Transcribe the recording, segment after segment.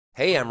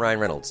Hey, I'm Ryan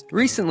Reynolds.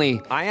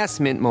 Recently, I asked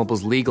Mint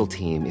Mobile's legal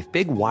team if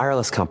big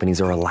wireless companies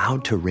are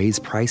allowed to raise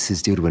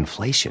prices due to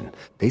inflation.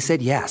 They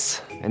said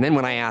yes. And then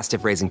when I asked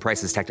if raising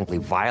prices technically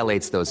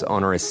violates those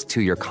onerous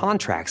two-year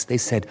contracts, they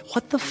said,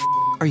 "What the f***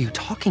 are you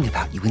talking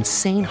about, you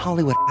insane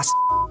Hollywood ass?"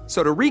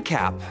 So to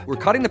recap, we're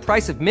cutting the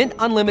price of Mint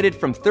Unlimited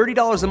from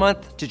 $30 a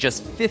month to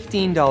just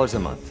 $15 a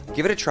month.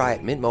 Give it a try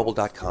at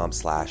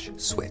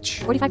mintmobile.com/switch.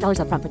 $45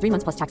 up front for 3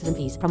 months plus taxes and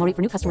fees. Promo rate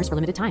for new customers for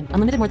limited time.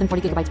 Unlimited more than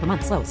 40 gigabytes per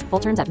month. Slows full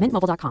terms at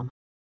mintmobile.com.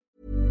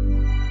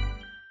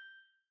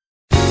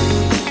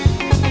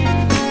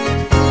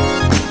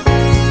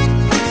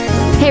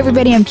 Hey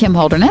everybody, I'm Kim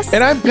Holderness.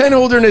 And I'm Penn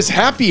Holderness.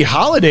 Happy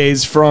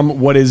holidays from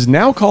what is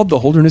now called the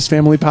Holderness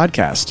Family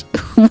Podcast.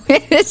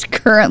 It is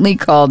currently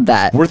called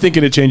that. We're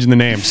thinking of changing the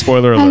name.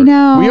 Spoiler alert. I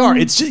know. We are.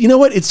 It's just, you know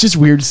what? It's just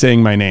weird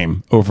saying my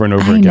name over and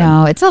over again.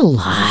 I know. It's a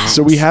lot.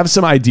 So we have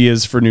some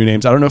ideas for new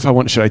names. I don't know if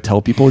should I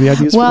tell people the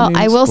ideas well, for the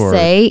names? I will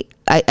say,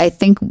 I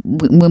think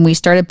when we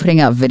started putting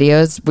out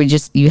videos,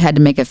 you had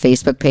to make a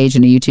Facebook page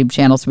and a YouTube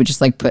channel. So we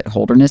just put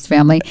Holderness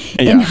Family.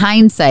 Yeah. In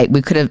hindsight,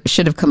 we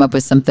should have come up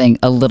with something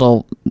a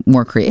little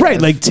more creative.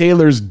 Right. Like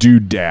Taylor's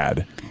Dude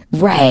Dad.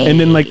 Right. And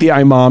then the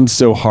I Mom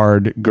So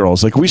Hard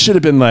girls. We should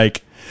have been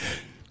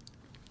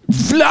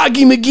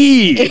Vloggy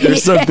McGee or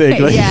something.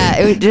 Yeah,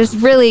 it was just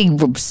really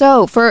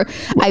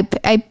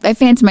I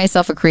fancy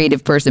myself a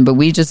creative person, but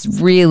we just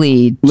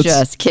really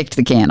just kicked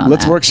the can on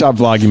Let's that. workshop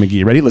Vloggy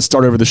McGee. Ready? Let's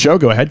start over the show.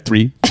 Go ahead.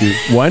 3, 2,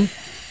 1.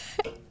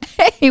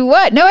 Hey,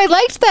 what? No, I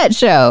liked that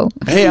show.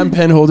 Hey, I'm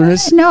Penn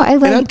Holderness. No, I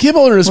like. And I'm Kim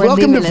Holderness. We're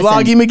Welcome to leaving this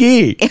Vloggy in.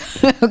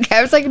 McGee. Okay,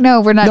 I was like,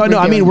 no, we're not. No,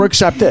 I mean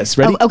workshop this.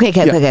 Ready? Oh, okay.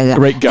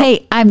 Right, go.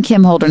 Hey, I'm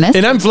Kim Holderness.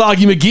 And I'm Vloggy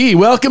McGee.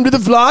 Welcome to the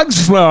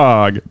Vlogs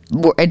Vlog.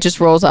 It just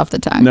rolls off the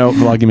tongue. No,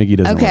 Vloggy McGee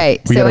doesn't Okay,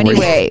 work. so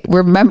anyway,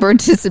 remember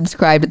to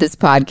subscribe to this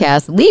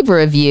podcast, leave a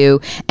review,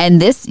 and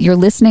you're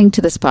listening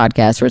to this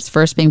podcast where it's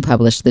first being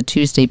published the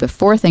Tuesday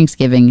before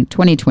Thanksgiving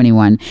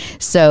 2021.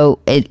 So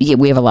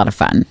we have a lot of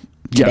fun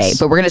today. Yes.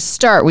 But we're going to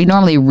start. We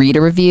normally read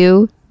a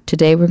review.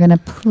 Today, we're going to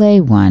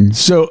play one.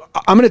 So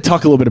I'm going to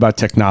talk a little bit about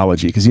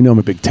technology because I'm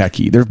a big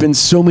techie. There have been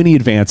so many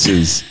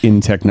advances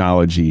in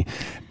technology.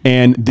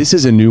 And this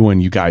is a new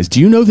one, you guys. Do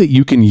you know that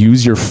you can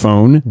use your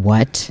phone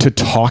to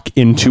talk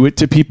into it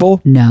to people?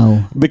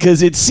 No.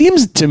 Because it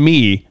seems to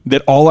me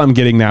that all I'm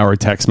getting now are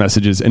text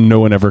messages and no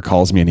one ever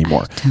calls me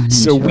anymore.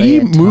 So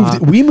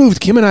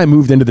Kim and I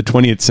moved into the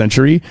 20th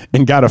century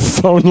and got a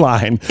phone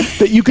line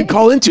that you could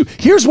call into.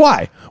 Here's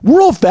why.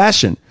 We're old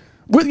fashioned.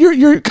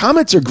 Your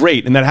comments are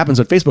great, and that happens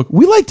on Facebook.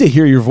 We like to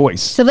hear your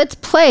voice. So let's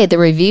play the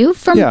review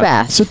from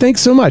Beth. So thanks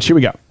so much. Here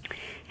we go.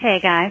 Hey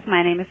guys,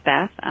 my name is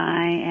Beth.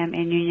 I am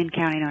in Union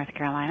County, North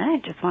Carolina. I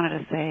just wanted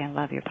to say I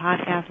love your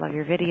podcast, love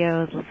your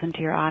videos, listen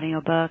to your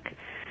audiobook.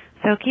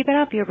 So keep it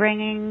up. You're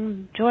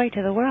bringing joy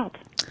to the world.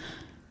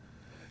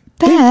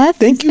 Beth,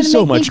 thank you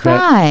so much,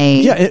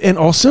 Beth. Yeah, and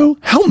also,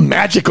 how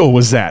magical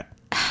was that?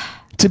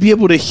 To be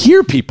able to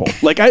hear people.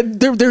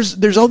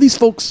 There's all these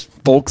folks.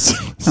 Oh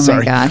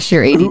my gosh,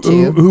 you're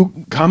 82. Who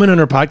comment on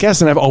our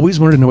podcast, and I've always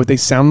wanted to know what they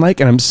sound like,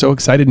 and I'm so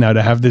excited now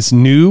to have this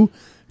new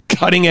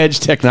cutting edge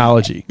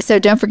technology. So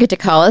don't forget to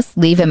call us,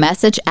 leave a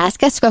message,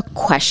 ask us a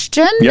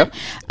question,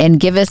 and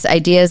give us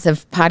ideas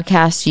of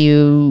podcasts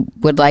you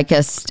would like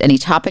us, any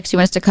topics you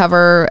want us to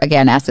cover.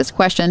 Again, ask us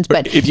questions.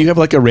 But if you have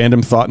a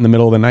random thought in the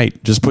middle of the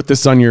night, just put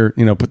this on your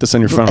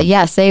phone.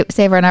 Yeah,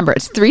 save our number.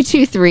 It's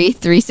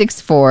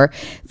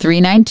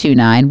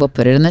 323-364-3929. We'll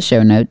put it in the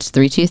show notes.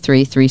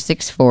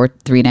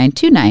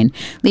 323-364-3929.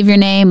 Leave your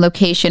name,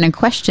 location, and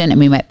question, and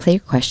we might play your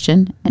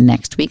question in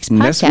next week's podcast.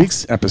 Next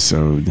week's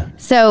episode.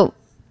 So,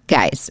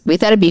 guys, we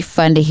thought it'd be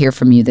fun to hear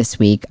from you this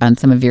week on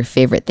some of your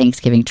favorite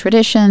Thanksgiving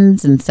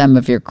traditions and some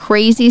of your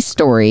crazy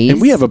stories. And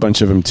we have a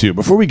bunch of them too.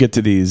 Before we get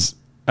to these,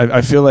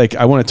 I feel like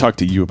I want to talk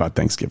to you about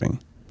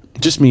Thanksgiving.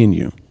 Just me and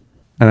you.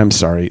 And I'm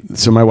sorry.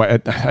 So my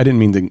wife, I didn't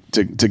mean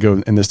to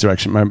go in this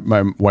direction.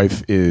 My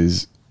wife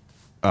is,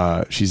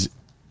 she's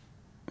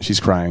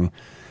crying.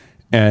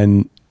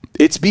 And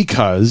it's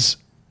because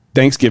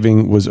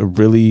Thanksgiving was a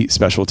really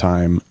special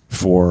time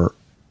for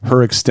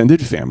her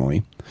extended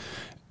family.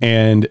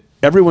 And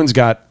everyone's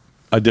got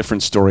a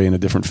different story in a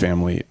different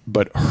family,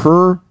 but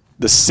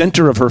the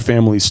center of her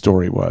family's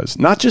story was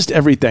not just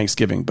every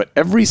Thanksgiving, but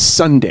every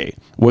Sunday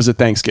was a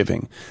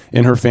Thanksgiving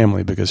in her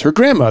family because her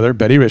grandmother,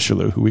 Betty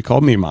Richelieu, who we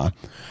called Mima,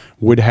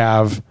 would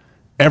have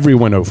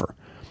everyone over.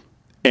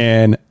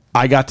 And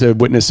I got to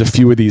witness a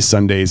few of these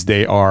Sundays.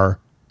 They are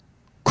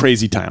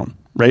crazy town.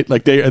 Right?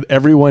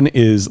 Everyone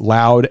is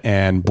loud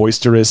and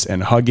boisterous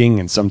and hugging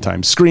and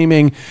sometimes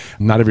screaming.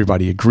 Not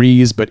everybody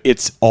agrees, but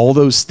it's all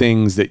those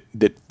things that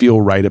feel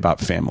right about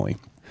family.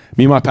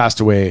 Mima passed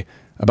away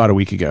about a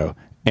week ago,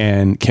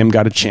 and Kim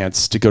got a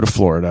chance to go to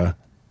Florida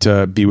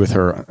to be with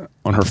her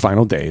on her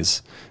final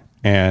days.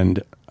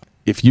 And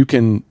if you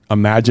can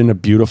imagine a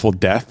beautiful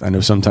death, I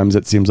know sometimes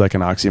it seems like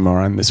an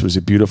oxymoron. This was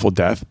a beautiful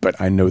death, but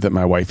I know that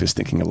my wife is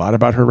thinking a lot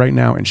about her right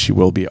now, and she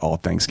will be all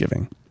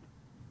Thanksgiving.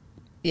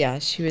 Yeah,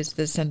 she was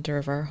the center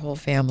of our whole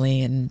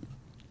family and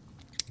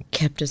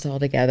kept us all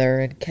together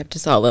and kept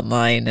us all in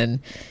line.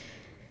 And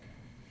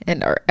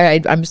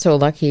And I'm so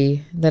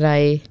lucky that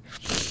I,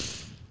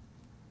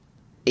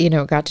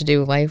 got to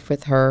do life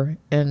with her.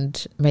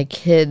 And my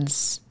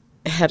kids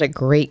had a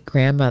great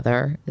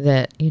grandmother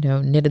that,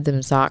 knitted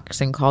them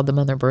socks and called them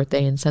on their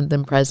birthday and sent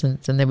them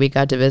presents. And then we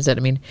got to visit.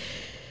 I mean,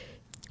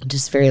 I'm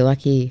just very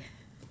lucky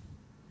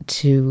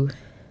to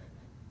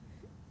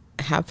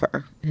have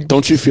her.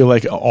 Don't you feel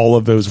like all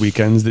of those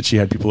weekends that she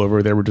had people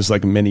over there were just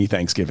like mini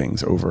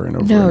Thanksgivings over and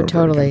over? No, and over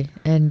totally.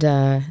 again?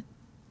 And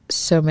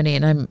so many.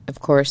 And I'm, of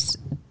course,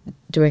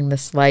 doing the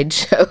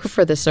slideshow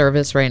for the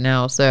service right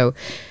now. So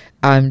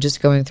I'm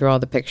just going through all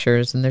the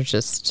pictures, and there's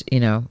just,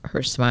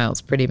 her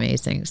smile's pretty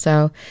amazing.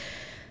 So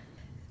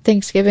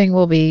Thanksgiving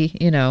will be,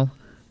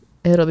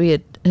 it'll be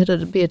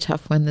a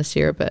tough one this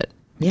year, but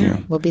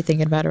yeah, we'll be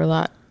thinking about her a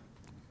lot.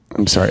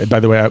 I'm sorry. By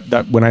the way,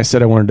 when I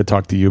said I wanted to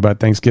talk to you about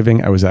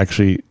Thanksgiving, I was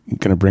actually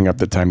going to bring up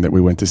the time that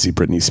we went to see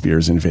Britney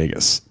Spears in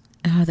Vegas.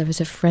 Oh, there was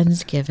a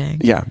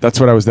Friendsgiving. Yeah, that's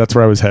where I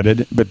was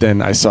headed. But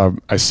then I saw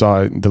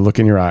the look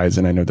in your eyes,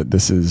 and I know that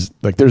this is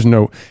like,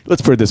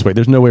 let's put it this way.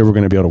 There's no way we're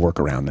going to be able to work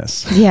around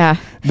this. Yeah.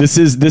 This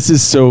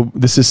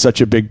is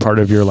such a big part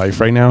of your life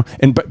right now.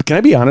 But can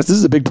I be honest? This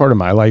is a big part of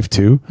my life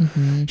too.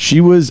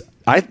 Mm-hmm.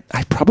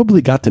 I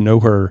probably got to know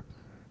her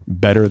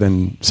better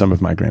than some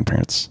of my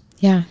grandparents.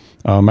 Yeah.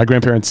 My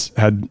grandparents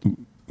had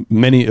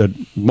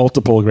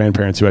multiple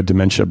grandparents who had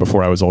dementia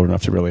before I was old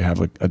enough to really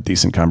have a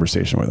decent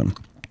conversation with them.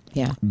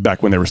 Yeah.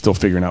 Back when they were still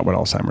figuring out what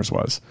Alzheimer's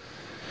was.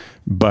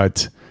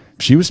 But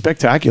she was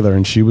spectacular,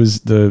 and she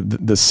was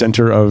the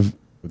center of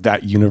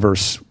that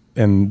universe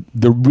and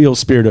the real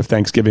spirit of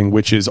Thanksgiving,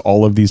 which is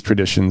all of these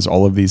traditions,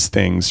 all of these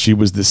things. She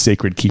was the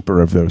sacred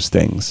keeper of those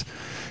things.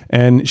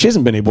 And she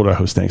hasn't been able to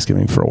host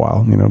Thanksgiving for a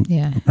while.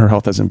 Her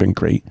health hasn't been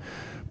great.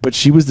 But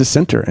she was the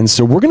center. And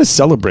so we're going to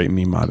celebrate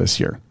Mima this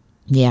year.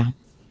 Yeah.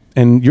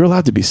 And you're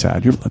allowed to be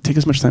sad. Take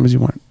as much time as you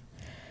want.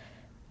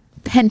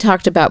 Penn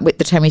talked about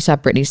the time we saw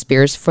Britney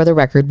Spears. For the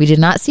record, we did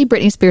not see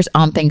Britney Spears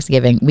on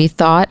Thanksgiving. We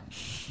thought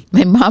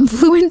my mom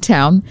flew in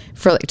town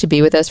to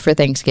be with us for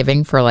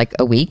Thanksgiving for like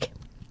a week.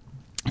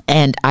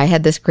 And I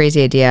had this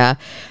crazy idea.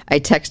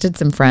 I texted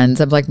some friends.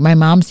 I'm like, my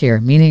mom's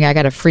here, meaning I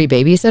got a free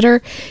babysitter.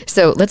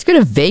 So let's go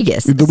to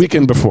Vegas. The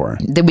weekend before.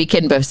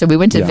 So we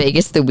went to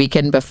Vegas the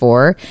weekend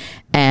before.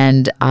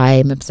 And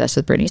I'm obsessed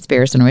with Britney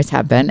Spears and always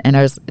have been.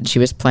 And she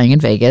was playing in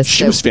Vegas.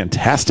 She was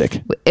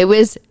fantastic.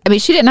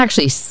 She didn't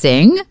actually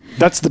sing.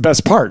 That's the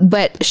best part.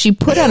 But she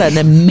put on an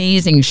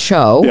amazing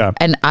show. Yeah.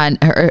 And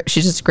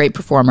she's just a great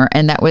performer.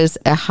 And that was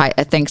a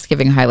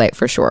Thanksgiving highlight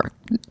for sure.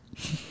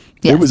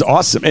 Yes. It was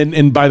awesome.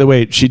 And by the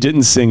way, she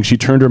didn't sing. She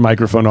turned her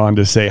microphone on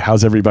to say,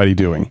 "How's everybody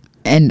doing?"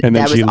 And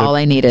that was all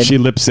I needed. She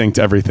lip synced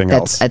everything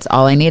else. That's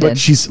all I needed. But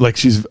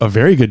she's a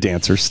very good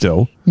dancer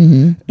still.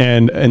 Mm-hmm.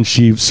 And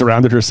she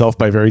surrounded herself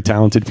by very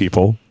talented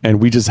people.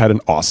 And we just had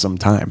an awesome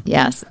time.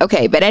 Yes.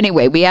 Okay. But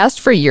anyway, we asked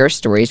for your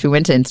stories. We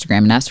went to Instagram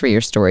and asked for your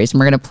stories. And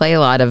we're going to play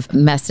a lot of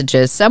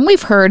messages. Some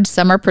we've heard,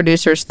 some our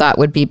producers thought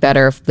would be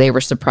better if they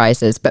were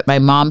surprises. But my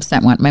mom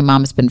sent one. My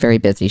mom's been very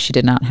busy. She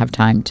did not have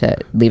time to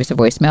leave us a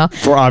voicemail.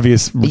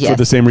 For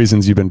the same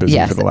reasons you've been busy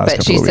for the last couple of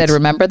weeks. But she said,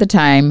 remember the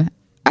time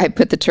I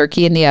put the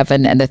turkey in the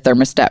oven and the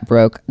thermostat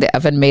broke. The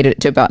oven made it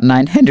to about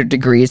 900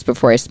 degrees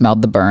before I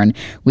smelled the burn.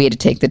 We had to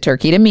take the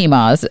turkey to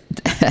Mima's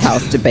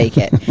house to bake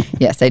it.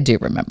 Yes, I do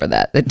remember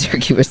that. The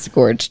turkey was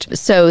scorched.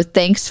 So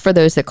thanks for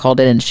those that called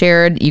in and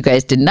shared. You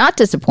guys did not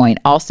disappoint.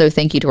 Also,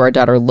 thank you to our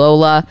daughter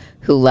Lola,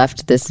 who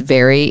left this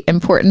very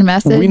important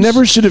message. We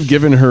never should have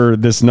given her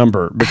this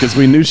number because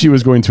we knew she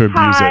was going to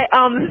abuse it.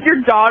 Hi, this is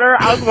your daughter.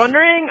 I was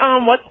wondering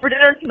what's for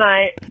dinner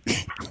tonight.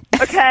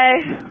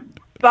 Okay.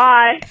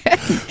 Bye.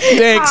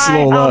 Thanks,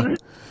 Bye. Lola.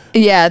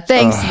 Yeah,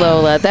 thanks,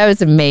 Lola. That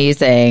was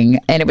amazing.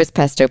 And it was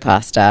pesto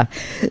pasta.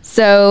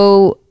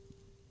 So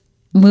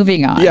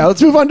moving on. Yeah, let's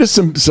move on to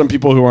some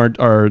people who aren't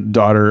our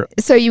daughter.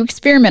 So you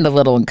experiment a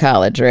little in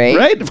college, right?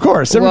 Right? Of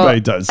course. Everybody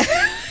does.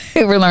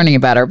 We're learning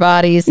about our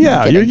bodies.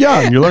 Yeah, you're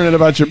young. You're learning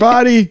about your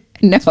body.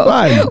 No. It's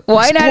fine.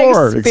 Why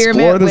not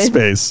experiment the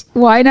space?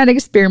 Why not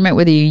experiment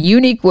with a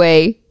unique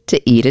way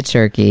to eat a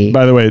turkey?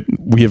 By the way,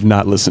 we have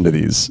not listened to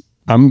these.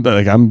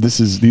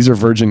 These are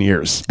virgin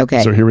ears.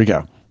 Okay. So here we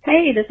go.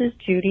 Hey, this is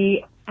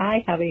Judy.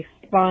 I have a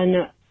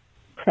fun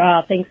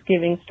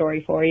Thanksgiving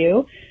story for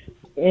you.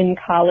 In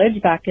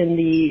college, back in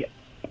the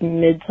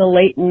mid to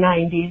late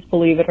 90s,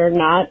 believe it or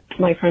not,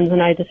 my friends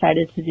and I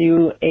decided to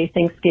do a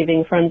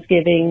Thanksgiving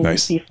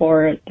Friendsgiving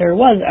before there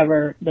was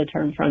ever the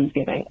term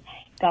Friendsgiving.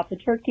 Got the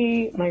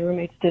turkey. My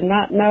roommates did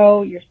not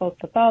know you're supposed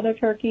to thaw the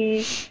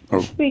turkey.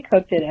 Oh. We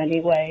cooked it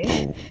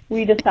anyway.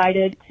 We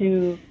decided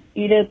to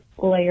eat it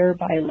layer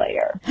by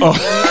layer. Oh.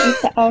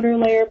 Eat the outer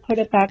layer, put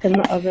it back in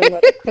the oven,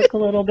 let it cook a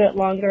little bit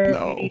longer.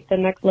 No. Eat the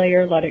next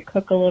layer, let it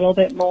cook a little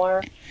bit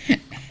more.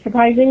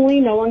 Surprisingly,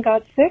 no one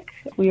got sick.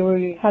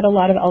 We had a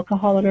lot of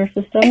alcohol in our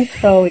system,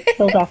 so it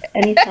killed off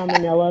any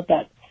salmonella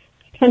that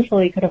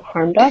potentially could have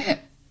harmed us.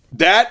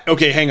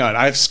 Okay, hang on.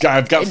 I've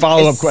got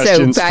follow-up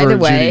questions so, by for the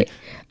way, Judy.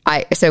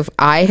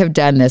 I have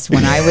done this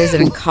when I was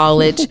in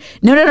college.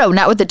 No,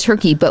 not with the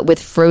turkey, but with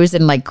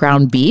frozen like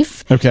ground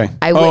beef. Okay.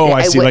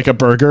 I see, like a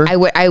burger.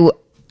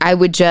 I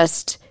would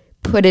just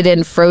put it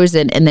in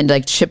frozen and then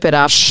like chip it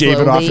off, shave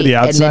it off of the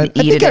outside. and then eat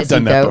I think it I've as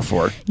done you that go.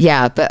 before.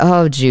 Yeah,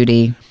 but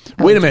Judy.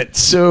 Wait a minute.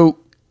 So,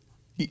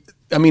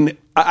 I mean,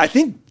 I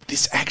think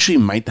this actually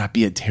might not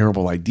be a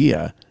terrible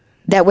idea.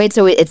 That way,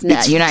 so it's not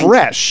It's you're not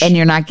fresh. and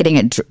you're not getting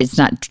it. It's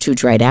not too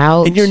dried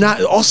out, And you're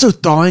not also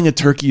thawing a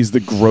turkey is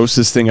the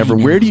grossest thing ever.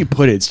 Where do you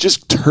put it? It's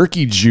just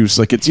turkey juice.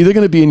 Like it's either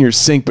going to be in your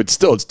sink, but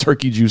still it's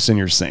turkey juice in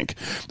your sink,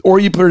 or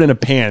you put it in a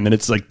pan and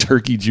it's like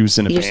turkey juice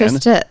in a You're pan.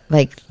 supposed to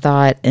like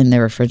thaw it in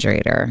the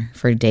refrigerator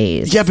for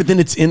days. Yeah, but then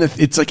it's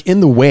it's like in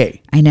the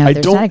way. I know,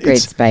 there's not a great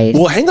it's- spice.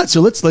 Well, hang on.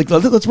 So let's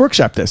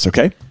workshop this,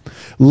 okay?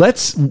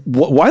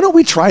 Why don't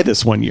we try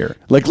this one year?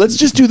 Like, let's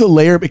just do the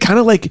layer. Kind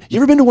of like, you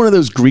ever been to one of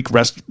those Greek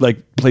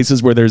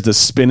places where there's the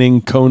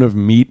spinning cone of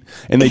meat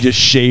and they just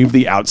shave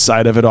the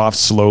outside of it off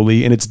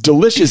slowly, and it's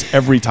delicious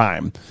every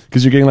time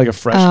because you're getting like a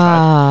fresh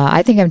cut.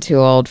 I think I'm too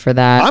old for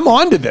that. I'm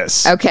on to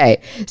this.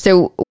 Okay,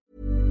 so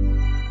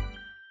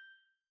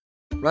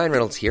Ryan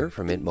Reynolds here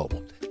from Mint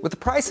Mobile. With the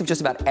price of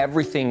just about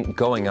everything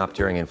going up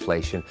during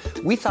inflation,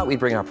 we thought we'd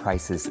bring our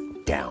prices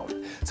down.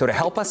 So to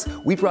help us,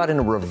 we brought in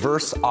a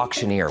reverse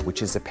auctioneer,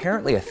 which is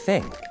apparently a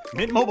thing.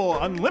 Mint Mobile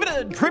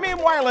Unlimited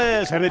Premium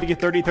Wireless. How to get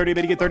 30, 30,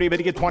 bit to get 30, bit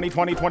to get 20,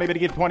 20, 20, bit to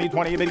get 20,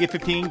 20, bit to get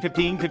 15,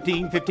 15,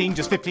 15, 15,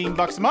 just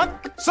 $15 a month?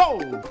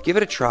 Sold! Give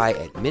it a try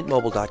at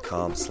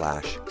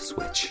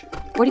mintmobile.com/switch.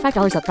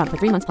 $45 up front for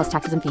 3 months plus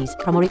taxes and fees.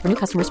 Promo rate for new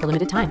customers for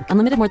limited time.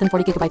 Unlimited more than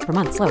 40 gigabytes per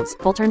month. Slows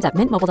full terms at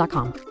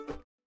mintmobile.com.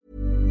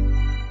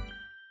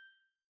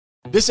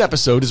 This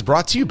episode is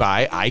brought to you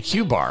by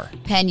IQ Bar.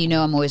 Penn, you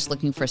know I'm always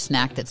looking for a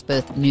snack that's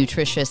both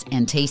nutritious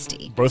and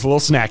tasty. Both a little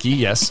snacky,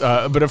 yes.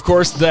 But of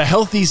course, the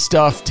healthy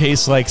stuff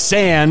tastes like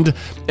sand,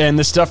 and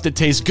the stuff that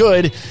tastes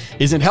good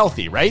isn't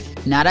healthy, right?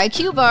 Not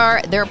IQ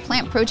Bar. Their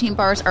plant protein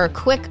bars are a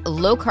quick,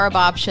 low-carb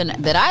option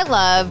that I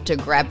love to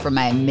grab for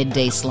my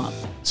midday slump.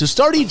 So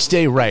start each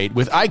day right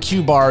with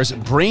IQ Bar's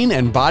brain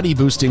and body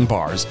boosting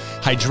bars,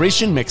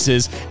 hydration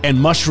mixes, and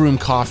mushroom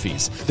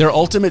coffees. Their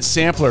ultimate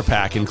sampler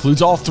pack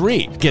includes all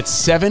three. Get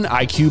 7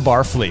 IQ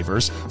Bar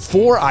flavors,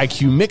 4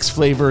 IQ Mix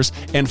flavors,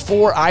 and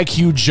 4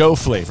 IQ Joe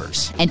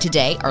flavors. And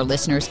today, our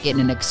listeners get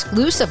an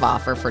exclusive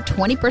offer for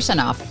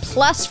 20% off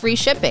plus free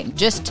shipping.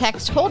 Just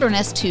text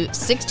Holderness to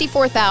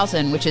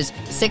 64,000, which is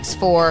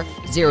 64000.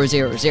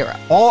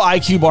 All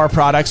IQ Bar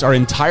products are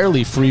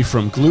entirely free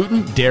from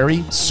gluten,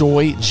 dairy,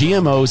 soy,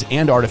 GMOs,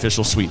 and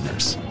artificial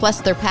sweeteners. Plus,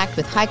 they're packed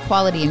with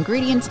high-quality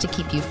ingredients to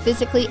keep you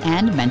physically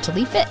and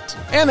mentally fit.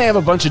 And they have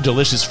a bunch of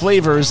delicious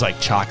flavors like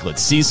chocolate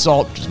sea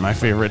salt, which is my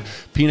favorite,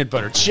 peanut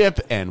butter chip,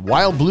 and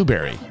wild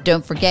blueberry.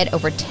 Don't forget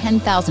over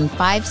 10,000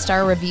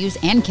 five-star reviews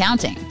and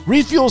counting.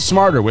 Refuel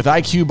smarter with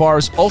IQ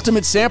Bar's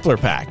Ultimate Sampler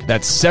Pack.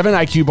 That's 7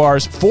 IQ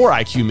Bars, 4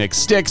 IQ Mix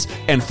sticks,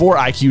 and 4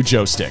 IQ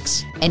Joe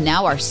sticks. And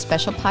now our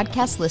special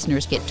podcast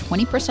listeners get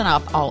 20%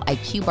 off all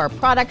IQ Bar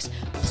products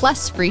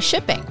plus free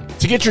shipping.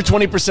 To get your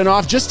 20%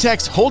 off, just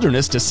text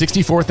Holderness to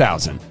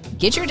 64,000.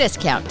 Get your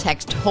discount.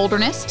 Text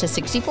Holderness to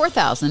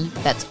 64,000.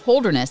 That's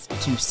Holderness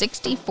to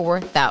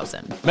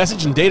 64,000.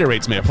 Message and data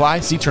rates may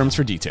apply. See terms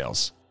for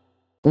details.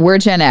 We're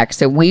Gen X,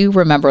 so we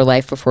remember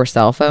life before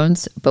cell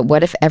phones. But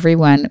what if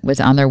everyone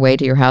was on their way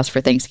to your house for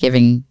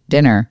Thanksgiving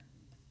dinner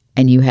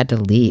and you had to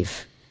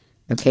leave?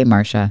 Okay,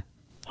 Marcia.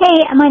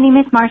 Hey, my name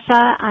is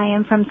Marcia. I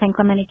am from San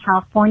Clemente,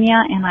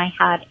 California, and I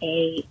had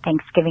a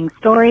Thanksgiving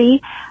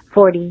story.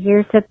 40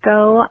 years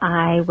ago,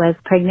 I was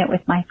pregnant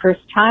with my first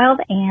child,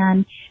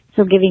 and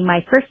so giving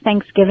my first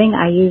Thanksgiving,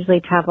 I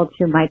usually traveled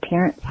to my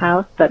parents'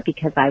 house, but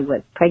because I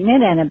was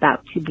pregnant and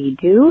about to be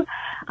due,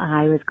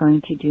 I was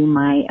going to do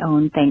my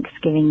own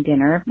Thanksgiving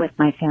dinner with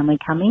my family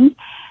coming.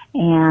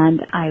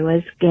 And I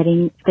was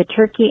getting the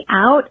turkey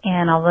out,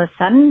 and all of a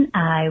sudden,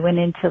 I went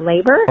into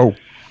labor. Oh.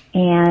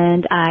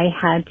 And I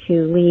had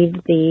to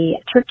leave the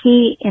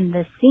turkey in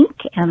the sink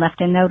and left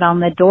a note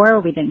on the door.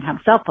 We didn't have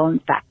cell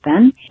phones back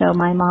then. So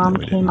my mom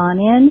came on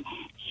in.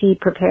 She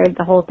prepared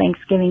the whole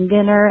Thanksgiving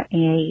dinner,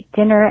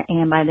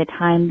 and by the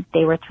time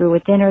they were through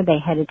with dinner, they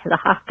headed to the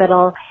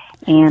hospital,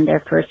 and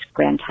their first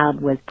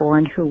grandchild was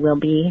born, who will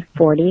be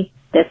 40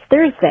 this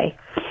Thursday.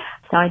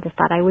 So I just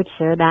thought I would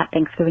share that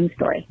Thanksgiving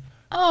story.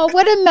 Oh,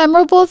 what a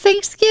memorable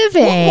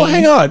Thanksgiving. Well,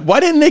 hang on. Why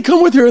didn't they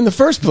come with her in the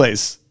first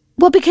place?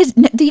 Well, because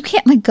you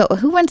can't go.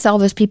 Who wants all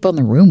those people in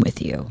the room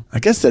with you? I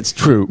guess that's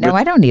true. No,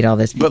 I don't need all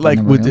this people But like,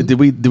 in the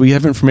room. did we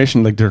have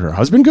information? Like, did her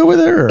husband go with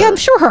her? Or? Yeah, I'm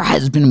sure her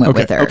husband went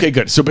with her. Okay,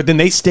 good. So, but then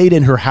they stayed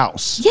in her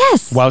house.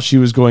 Yes. While she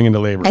was going into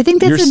labor. I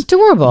think that's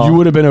adorable. You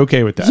would have been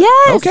okay with that.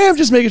 Yes. Okay, I'm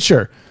just making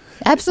sure.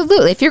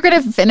 Absolutely. If you're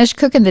going to finish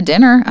cooking the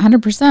dinner,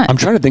 100%. I'm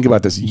trying to think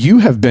about this. You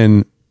have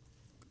been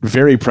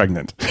very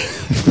pregnant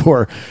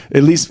for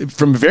at least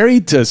from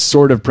very to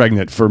sort of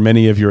pregnant for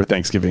many of your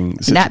Thanksgiving.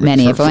 Not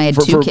many. I've only had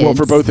two kids. Well,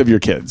 for both of your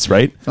kids,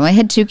 right? I've only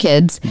had 2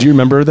 kids. Do you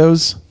remember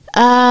those?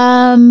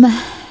 I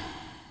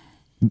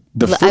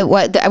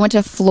went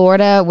to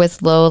Florida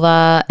with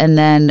Lola, and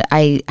then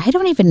I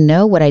don't even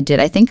know what I did.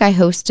 I think I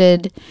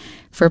hosted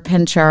for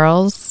Penn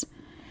Charles.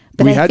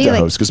 But we had to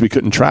host because we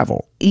couldn't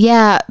travel.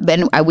 Yeah,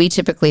 and we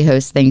typically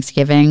host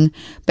Thanksgiving.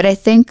 But I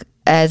think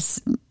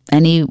as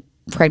any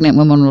pregnant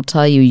woman will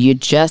tell you, you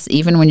just,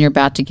 even when you're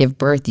about to give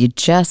birth, you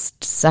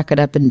just suck it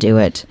up and do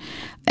it.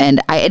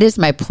 And it is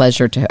my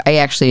pleasure I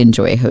actually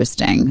enjoy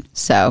hosting.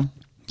 So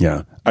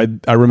yeah,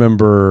 I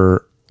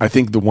remember, I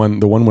think the one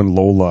when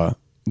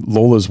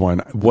Lola's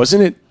one,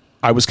 wasn't it?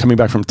 I was coming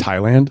back from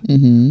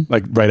Thailand,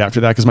 like right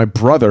after that, because my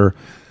brother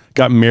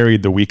got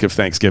married the week of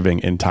Thanksgiving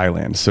in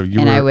Thailand. So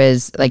I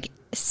was like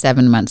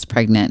 7 months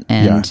pregnant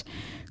and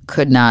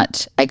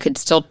I could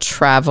still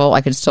travel.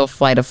 I could still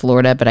fly to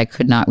Florida, but I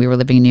could not. We were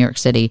living in New York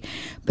City,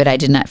 but I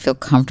did not feel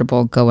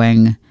comfortable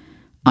going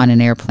on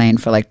an airplane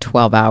for like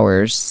 12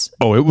 hours.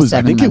 Oh, it was,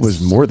 I think it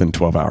was more than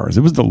 12 hours.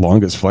 It was the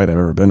longest flight I've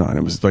ever been on.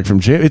 It was like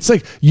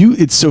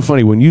it's so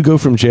funny when you go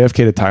from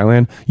JFK to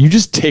Thailand, you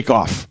just take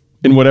off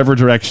in whatever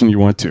direction you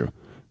want to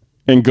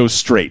and go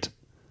straight.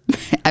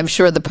 I'm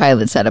sure the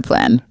pilots had a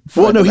plan.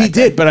 Well, no, he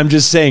did, but I'm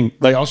just saying,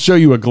 like, I'll show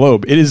you a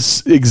globe. It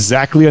is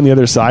exactly on the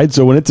other side.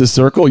 So when it's a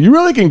circle, you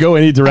really can go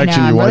any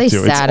direction you want to.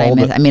 I'm really sad.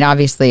 I mean,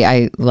 obviously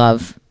I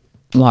love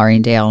Laurie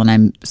and Dale and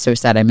I'm so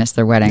sad I missed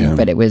their wedding,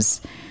 but it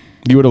was...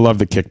 You would have loved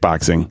the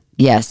kickboxing.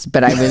 Yes,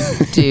 but I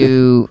was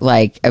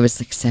I was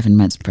like 7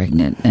 months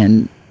pregnant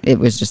and it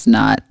was just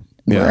not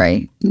where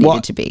I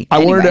needed to be. I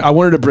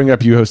wanted to bring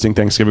up you hosting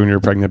Thanksgiving when you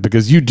were pregnant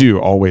because you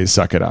do always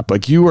suck it up.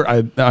 Like you were,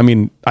 I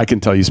mean, I can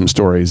tell you some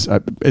stories.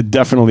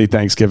 Definitely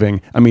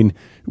Thanksgiving. I mean,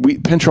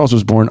 Penn Charles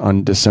was born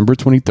on December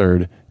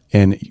 23rd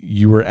and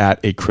you were at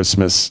a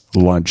Christmas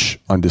lunch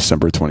on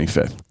December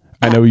 25th.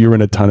 I know you were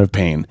in a ton of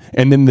pain.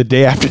 And then the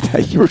day after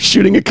that, you were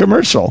shooting a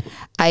commercial.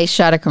 I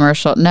shot a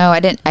commercial. No,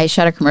 I didn't. I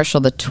shot a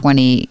commercial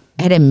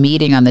I had a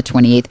meeting on the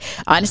 28th.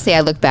 Honestly,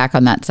 I look back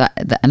on that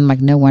and I'm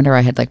like, no wonder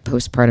I had like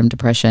postpartum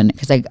depression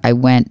because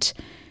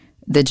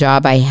the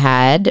job I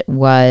had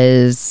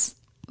was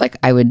like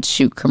I would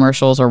shoot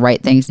commercials or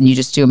write things and you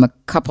just do them a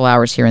couple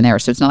hours here and there.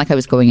 So it's not like I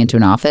was going into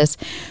an office,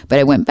 but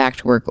I went back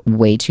to work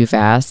way too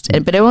fast.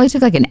 But it only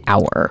took like an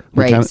hour,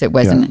 right? So it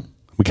wasn't. Yeah,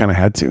 we kind of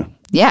had to.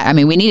 Yeah, I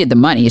mean, we needed the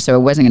money, so I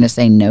wasn't going to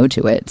say no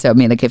to it. So, I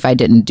mean, like if I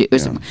didn't do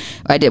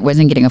it,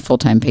 wasn't getting a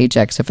full-time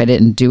paycheck. So if I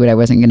didn't do it, I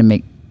wasn't going to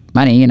make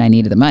money and I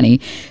needed the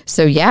money.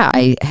 So yeah,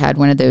 I had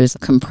one of those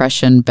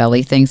compression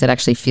belly things that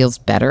actually feels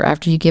better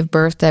after you give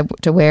birth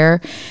to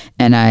wear.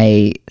 And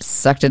I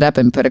sucked it up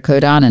and put a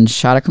coat on and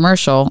shot a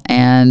commercial.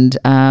 And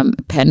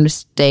Penn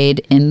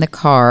stayed in the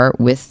car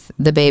with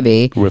the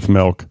baby. With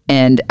milk.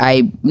 And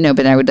I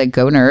would like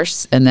go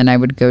nurse and then I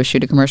would go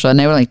shoot a commercial.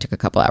 And it only took a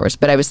couple hours,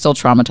 but I was still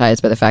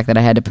traumatized by the fact that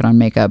I had to put on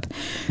makeup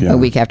a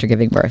week after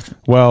giving birth.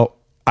 Well,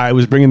 I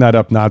was bringing that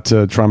up not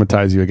to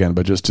traumatize you again,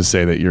 but just to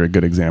say that you're a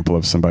good example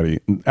of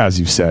somebody, as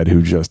you said,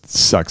 who just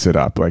sucks it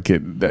up. Like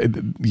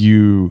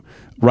you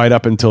right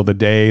up until the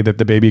day that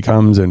the baby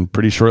comes and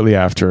pretty shortly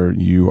after,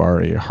 you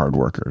are a hard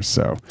worker.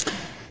 So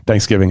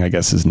Thanksgiving, I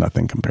guess, is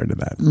nothing compared to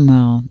that.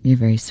 Well, you're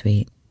very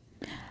sweet.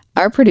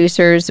 Our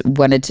producers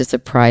wanted to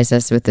surprise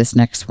us with this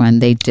next one.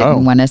 They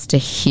didn't want us to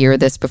hear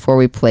this before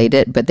we played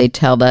it, but they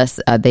told us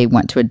they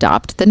want to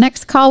adopt the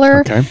next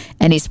caller. Okay.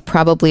 And he's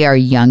probably our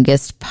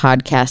youngest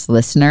podcast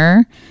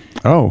listener.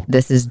 Oh.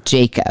 This is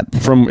Jacob.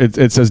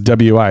 It says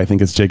WI. I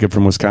think it's Jacob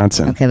from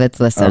Wisconsin. Okay,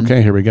 let's listen.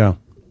 Okay, here we go.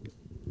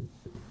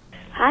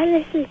 Hi,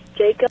 this is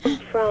Jacob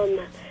from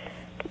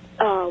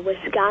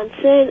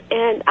Wisconsin,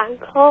 and I'm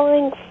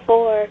calling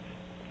for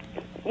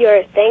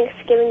your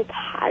Thanksgiving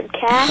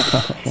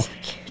podcast.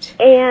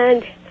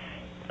 And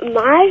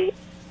my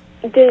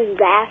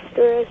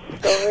disastrous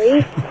story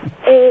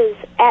is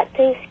at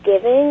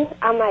Thanksgiving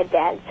on my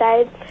dad's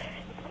side,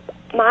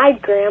 my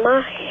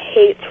grandma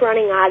hates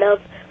running out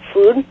of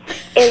food,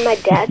 and my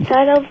dad's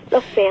side of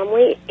the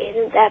family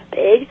isn't that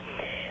big,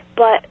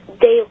 but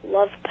they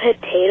love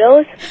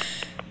potatoes.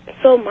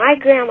 So my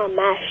grandma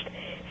mashed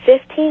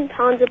 15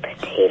 pounds of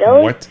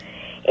potatoes. What?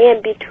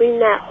 And between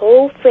that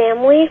whole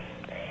family,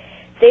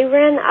 they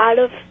ran out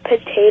of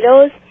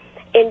potatoes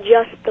in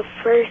just the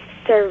first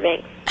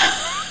serving.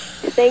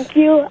 Thank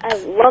you. I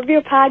love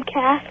your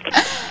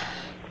podcast.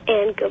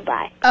 And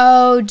goodbye.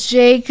 Oh,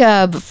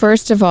 Jacob,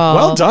 first of all.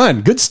 Well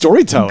done. Good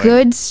storytelling.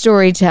 Good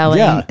storytelling.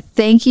 Yeah.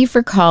 Thank you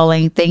for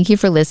calling. Thank you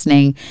for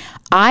listening.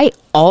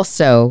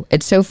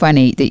 It's so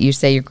funny that you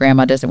say your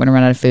grandma doesn't want to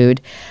run out of food.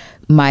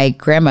 My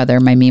grandmother,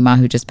 my Mima,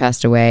 who just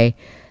passed away,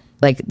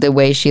 like the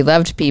way she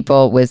loved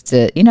people was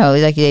to,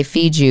 like they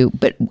feed you.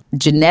 But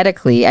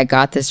genetically, I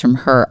got this from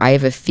her. I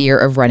have a fear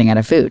of running out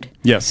of food.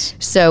 Yes.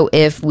 So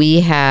if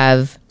we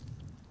have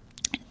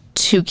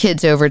 2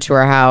 kids over to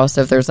our house,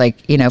 if there's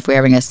if we're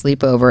having a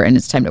sleepover and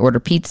it's time to order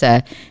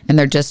pizza and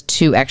there are just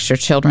 2 extra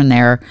children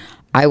there,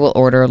 I will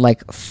order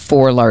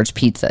 4 large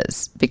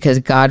pizzas because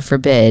God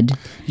forbid.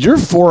 Your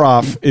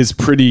 4-off is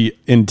pretty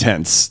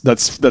intense.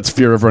 That's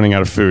fear of running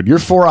out of food. Your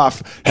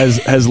 4-off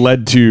has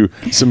led to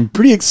some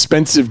pretty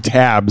expensive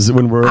tabs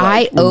when we're.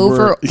 I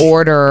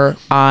order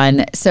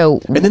on so.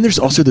 And then there's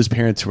also those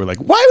parents who are like,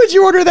 "Why would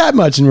you order that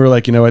much?" And we're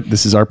like, "You know what?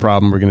 This is our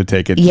problem. We're going to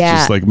take it.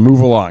 Yeah. Just move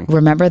along."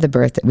 Remember the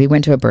birthday? We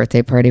went to a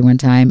birthday party one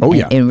time. Oh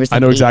yeah, and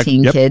it was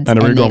 18 kids, and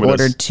they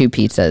ordered 2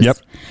 pizzas. Yep.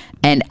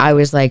 And I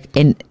was like,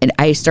 and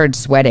I started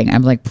sweating.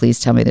 I'm like, please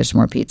tell me there's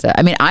more pizza.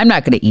 I mean, I'm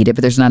not going to eat it,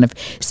 but there's not enough.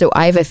 So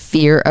I have a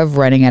fear of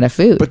running out of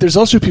food. But there's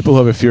also people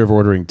who have a fear of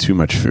ordering too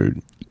much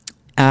food.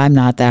 I'm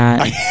not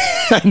that.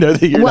 I know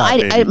that you're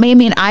not. I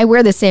mean, I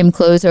wear the same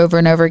clothes over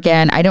and over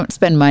again. I don't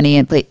spend money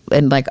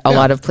in like a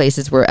lot of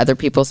places where other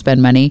people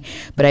spend money,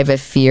 but I have a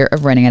fear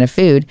of running out of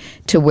food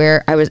to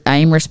where I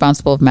am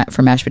responsible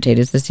for mashed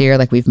potatoes this year.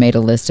 Like we've made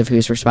a list of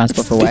who's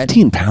responsible for what.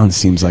 15 pounds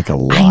seems like a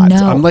lot. I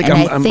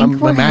know.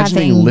 I'm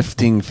imagining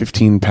lifting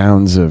 15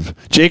 pounds of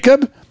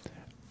Jacob.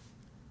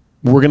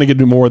 We're going to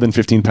do more than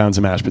 15 pounds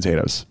of mashed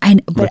potatoes.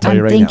 But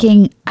I'm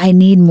thinking I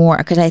need more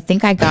because I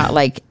think we got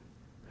like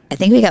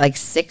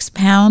 6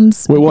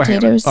 pounds of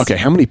potatoes. Okay,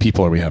 how many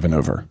people are we having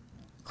over?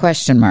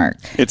 Question mark.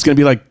 It's going to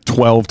be like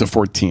 12 to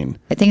 14.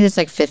 I think it's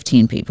like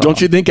 15 people. Don't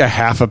you think a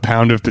half a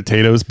pound of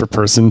potatoes per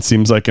person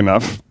seems like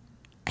enough?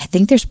 I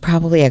think there's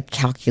probably a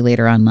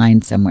calculator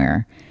online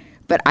somewhere.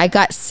 But I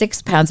got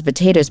 6 pounds of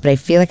potatoes, but I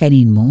feel like I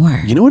need more.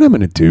 You know what I'm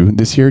going to do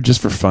this year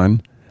just for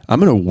fun?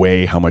 I'm going to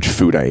weigh how much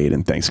food I ate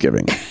in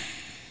Thanksgiving.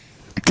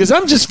 Because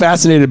I'm just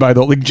fascinated by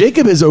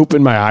Jacob has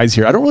opened my eyes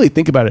here. I don't really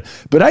think about it,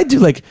 but I do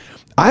like...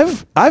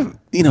 I've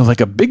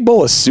like a big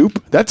bowl of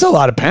soup. That's a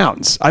lot of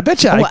pounds. I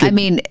bet you. I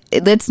mean,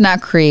 let's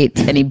not create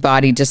any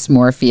body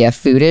dysmorphia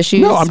food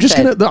issues. No, I'm just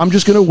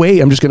gonna weigh.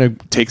 I'm just gonna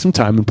take some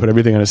time and put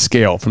everything on a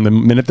scale from the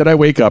minute that I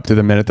wake up to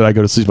the minute that I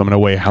go to sleep. I'm gonna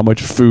weigh how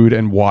much food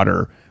and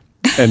water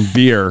and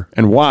beer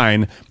and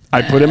wine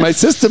I put in my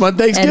system on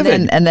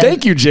Thanksgiving. And then,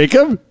 thank you,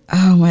 Jacob.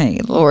 Oh my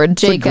Lord,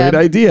 Jacob! It's a great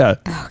idea.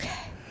 Okay.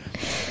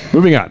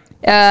 Moving on.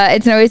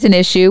 It's always an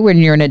issue when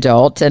you're an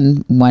adult,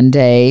 and one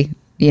day.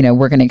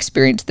 We're going to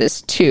experience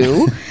this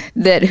too,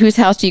 that whose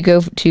house do you go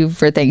to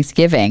for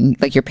Thanksgiving?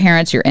 Like your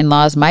parents, your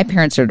in-laws. My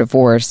parents are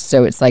divorced,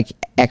 so it's like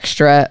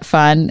extra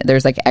fun.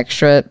 There's like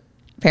extra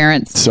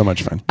parents. So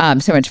much fun.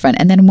 So much fun.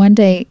 And then one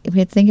day, we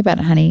had to think about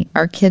it, honey,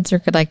 our kids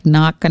are like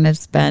not going to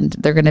spend,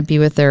 they're going to be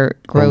with their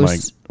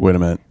gross wait a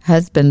minute.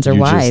 Husbands or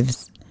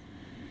wives.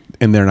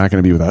 And they're not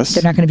going to be with us?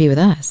 They're not going to be with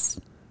us.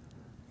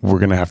 We're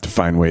going to have to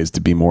find ways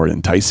to be more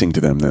enticing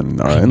to them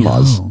than our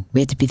in-laws. We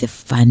have to be the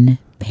fun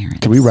parents.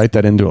 Can we write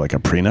that into like a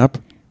prenup?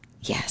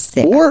 Yes.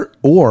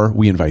 Or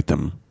we invite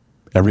them,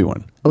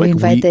 everyone. We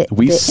invite the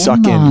suck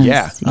in-laws. in.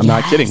 Yeah, I'm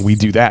not kidding. We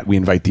do that. We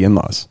invite the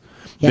in-laws.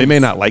 Yes. They may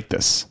not like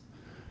this.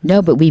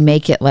 No, but we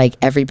make it like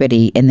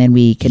everybody, and then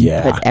we can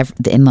put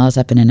the in-laws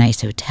up in a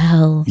nice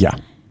hotel. Yeah.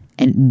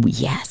 And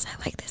yes, I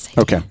like this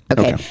idea.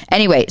 Okay.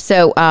 Anyway,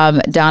 so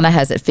Donna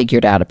has it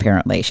figured out,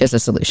 apparently. She has a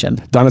solution.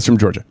 Donna's from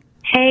Georgia.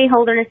 Hey,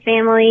 Holderness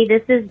family.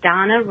 This is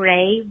Donna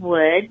Ray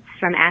Woods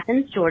from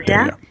Athens,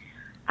 Georgia.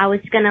 I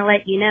was going to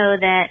let you know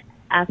that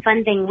a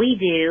fun thing we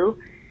do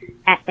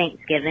at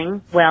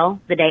Thanksgiving,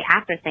 the day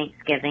after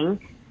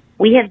Thanksgiving,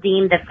 we have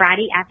deemed the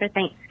Friday after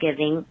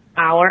Thanksgiving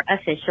our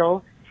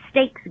official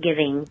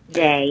Steaksgiving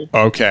Day.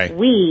 Okay.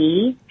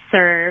 We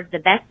serve the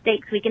best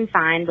steaks we can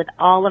find with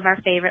all of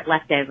our favorite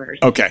leftovers.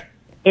 Okay.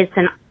 It's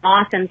an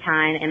awesome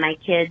time, and my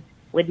kids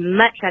would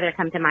much rather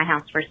come to my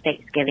house for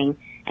Steaksgiving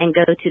and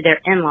go to their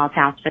in-laws'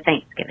 house for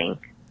Thanksgiving.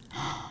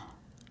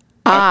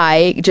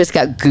 I just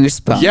got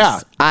goosebumps. Yeah.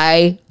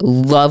 I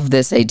love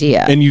this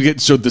idea.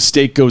 And so the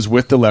steak goes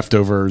with the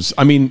leftovers.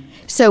 I mean...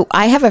 So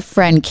I have a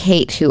friend,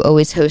 Kate, who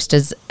always hosts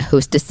a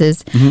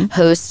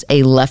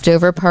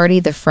leftover party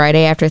the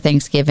Friday after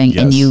Thanksgiving.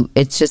 Yes. And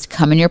it's just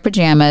come in your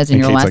pajamas.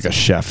 And Kate's like a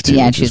chef, too.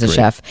 Yeah, she's a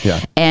chef.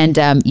 Yeah. And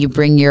you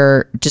bring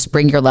your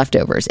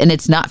leftovers. And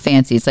it's not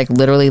fancy. It's like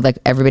literally like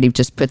everybody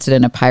just puts it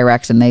in a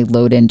Pyrex and they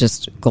load in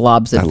just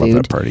globs of food. I love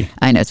that party.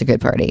 I know, it's a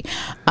good party.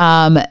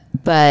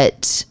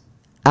 But...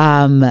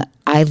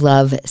 I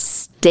love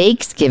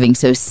Steaksgiving.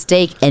 So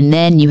steak, and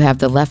then you have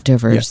the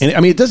leftovers. Yeah. And I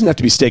mean, it doesn't have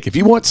to be steak. If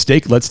you want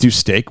steak, let's do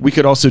steak. We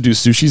could also do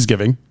sushi's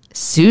giving.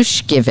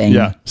 Sush giving.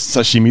 Yeah.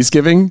 Sashimi's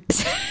giving.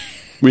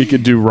 We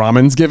could do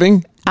ramen's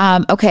giving.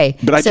 Okay.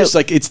 But I just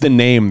like, it's the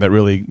name that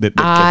really, that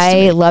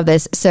I love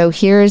this. So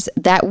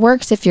that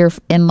works if your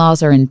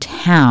in-laws are in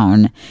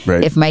town.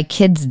 Right. If my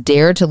kids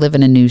dare to live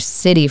in a new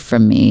city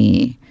from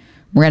me,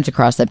 we're going to have to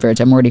cross that bridge.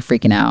 I'm already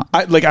freaking out.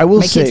 My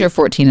kids are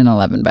 14 and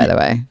 11, by the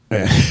way.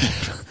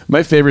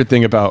 My favorite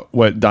thing about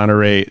what Donna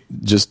Ray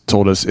just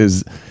told us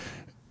is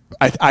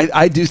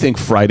I do think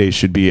Friday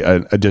should be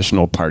an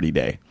additional party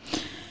day.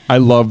 I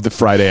love the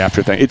Friday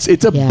after thing.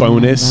 It's a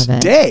bonus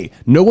day.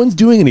 No one's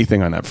doing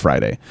anything on that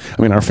Friday.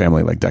 I mean, our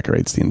family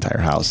decorates the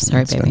entire house.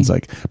 Sorry, baby.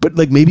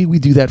 But maybe we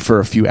do that for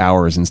a few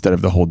hours instead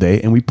of the whole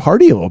day, and we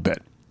party a little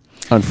bit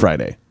on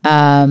Friday.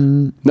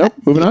 Nope.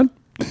 Moving on.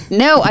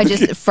 No,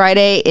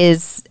 Friday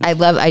is,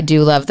 I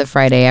do love the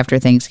Friday after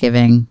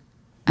Thanksgiving.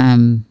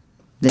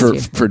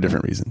 For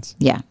different reasons.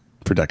 Yeah.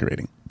 For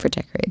decorating.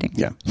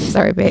 Yeah.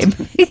 Sorry, babe.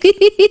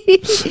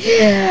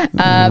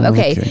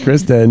 Okay.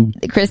 Kristen,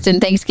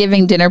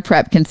 Thanksgiving dinner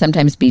prep can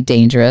sometimes be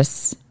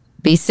dangerous.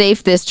 Be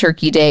safe this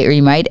turkey day, or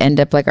you might end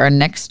up like our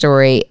next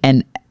story.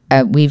 And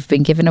we've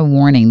been given a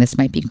warning. This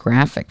might be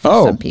graphic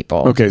for some people.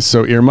 Okay.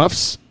 So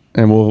earmuffs.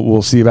 and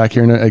we'll see you back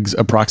here in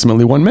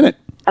approximately 1 minute.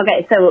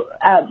 Okay, so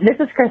this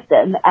is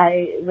Kristen.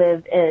 I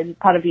live in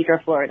Ponte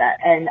Vedra, Florida,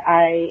 and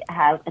I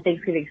have a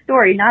Thanksgiving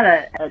story, not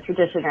a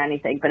tradition or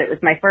anything, but it was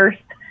my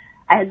first.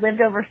 I had lived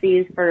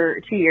overseas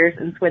for 2 years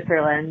in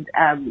Switzerland,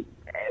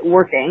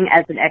 working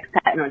as an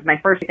expat, and it was my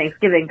first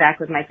Thanksgiving back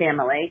with my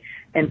family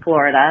in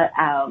Florida,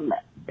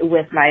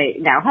 with my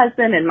now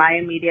husband and my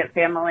immediate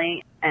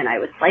family, and I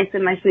was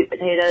slicing my sweet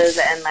potatoes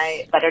and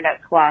my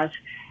butternut squash.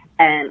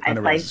 And I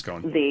sliced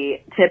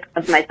the tip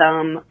of my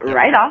thumb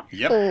right off.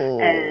 Yep.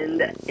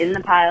 And in the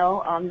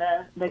pile on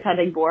the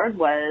cutting board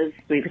was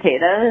sweet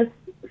potatoes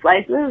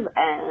slices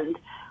and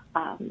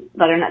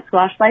butternut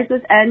squash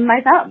slices and my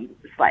thumb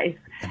slice.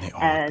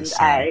 And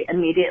I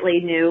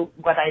immediately knew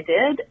what I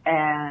did.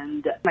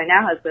 And my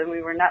now husband,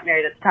 we were not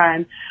married at the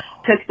time,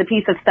 took the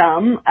piece of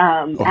thumb,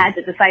 had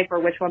to decipher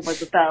which one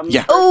was the thumb.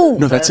 Yeah. Oh,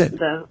 no, that's it.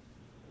 The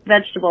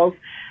vegetables.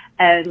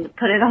 And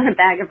put it on a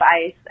bag of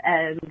ice,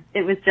 and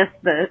it was just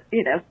it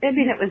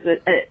was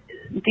a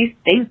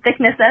same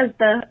thickness as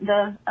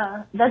the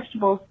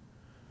vegetables.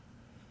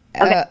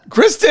 Okay.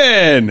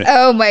 Kristen!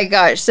 Oh my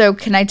gosh. So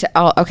can I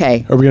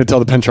okay. Are we going to tell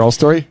the Penn Charles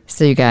story?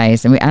 So you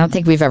guys, I don't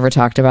think we've ever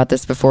talked about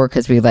this before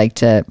because we like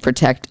to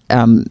protect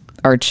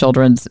our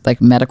children's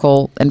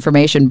medical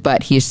information,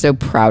 but he's so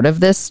proud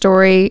of this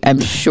story. I'm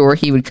sure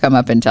he would come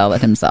up and tell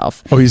it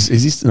himself. Oh, is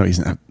he? No, he's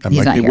not.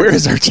 He's not here. Where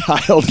is our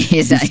child?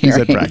 He's not here. He's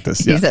at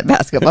practice. Yeah. He's at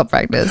basketball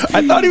practice.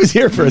 I thought he was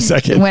here for a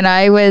second. When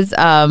I was,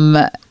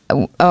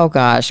 oh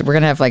gosh, we're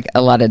going to have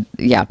a lot of,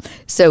 yeah.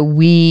 So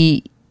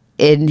he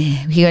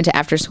went to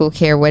after school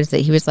care. What is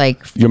it? He was You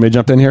want me to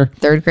jump in here?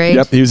 3rd grade?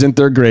 Yep. He was in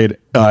 3rd grade.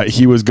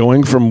 He was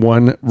going from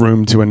one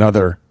room to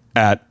another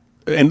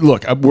and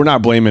look, we're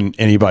not blaming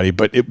anybody,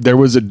 but there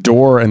was a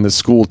door in the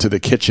school to the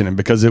kitchen. And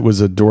because it was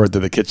a door to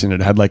the kitchen,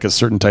 it had a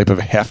certain type of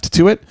heft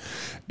to it.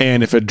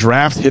 And if a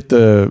draft hit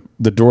the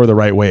door the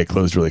right way, it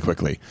closed really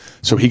quickly.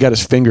 So he got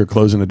his finger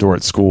closing the door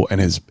at school, and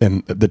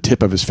the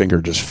tip of his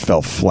finger just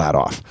fell flat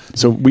off.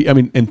 So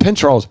in Penn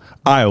Charles,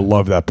 I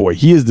love that boy.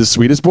 He is the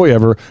sweetest boy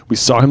ever. We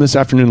saw him this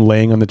afternoon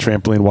laying on the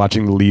trampoline,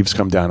 watching the leaves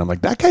come down. I'm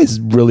like, that guy's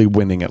really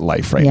winning at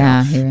life right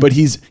now. Yeah. But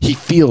he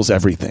feels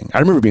everything. I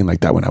remember being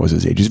like that when I was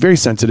his age. He's very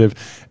sensitive,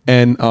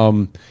 and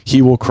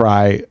he will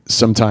cry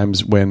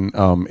sometimes when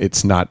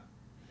it's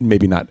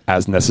maybe not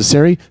as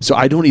necessary. So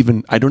I don't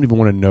even want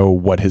to know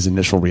what his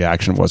initial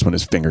reaction was when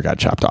his finger got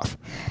chopped off.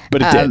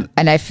 But it did.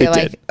 And I feel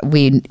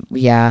we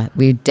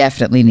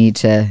definitely need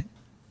to,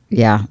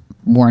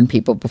 warn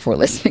people before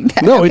listening to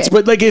that. No, okay.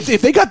 But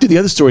if they got through the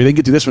other story, they can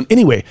get through this one.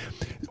 Anyway,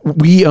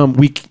 we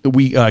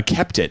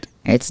kept it.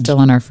 It's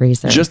still in our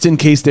freezer. Just in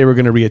case they were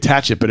going to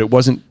reattach it, but it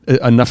wasn't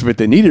enough of it.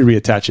 They needed to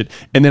reattach it.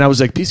 And then I was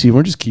like, PC, you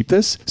want to just keep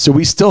this? So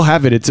we still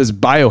have it. It says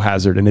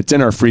biohazard, and it's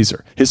in our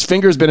freezer. His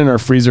finger's been in our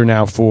freezer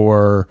now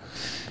for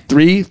 4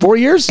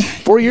 years?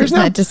 4 years Isn't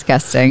now? that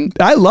disgusting?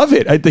 I love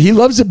it. He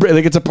loves it.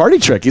 It's a party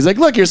trick. He's like,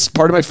 look, here's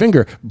part of my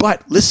finger.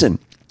 But listen,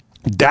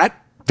 that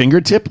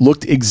fingertip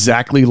looked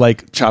exactly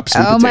like chopped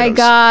sweet potatoes. Oh my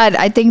God.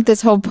 I think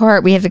this whole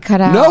part we have to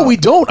cut out. No, we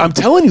don't. I'm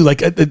telling you,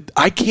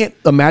 I can't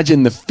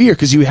imagine the fear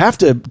because you have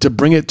to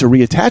bring it to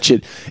reattach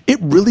it. It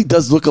really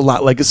does look a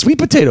lot like a sweet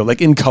potato,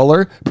 in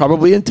color,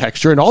 probably in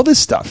texture and all this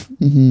stuff.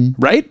 Mm-hmm.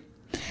 Right?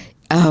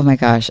 Oh my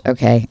gosh.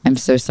 Okay. I'm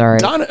so sorry.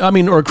 Donna,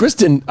 or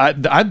Kristen,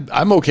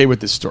 I'm okay with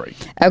this story.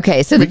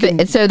 Okay. So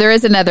so there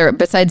is another,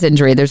 besides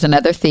injury, there's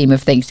another theme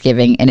of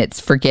Thanksgiving, and it's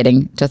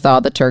forgetting to thaw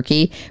the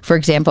turkey. For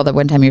example, that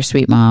one time your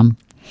sweet mom,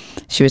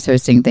 she was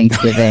hosting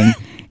Thanksgiving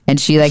and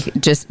she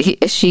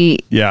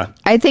yeah.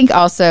 I think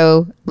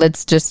also,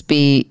 let's just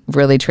be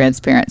really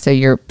transparent. So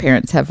your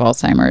parents have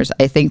Alzheimer's.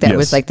 I think that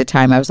was the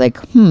time I was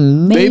like,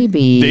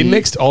 maybe. They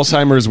mixed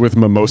Alzheimer's with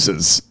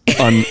mimosas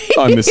on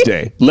this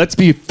day. Let's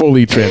be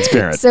fully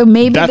transparent. So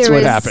maybe that's there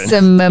what was happened.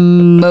 some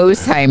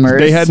mimosheimers.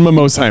 They had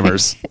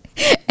mimosheimers.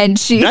 And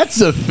that's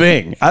a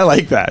thing. I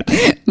like that.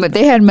 But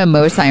they had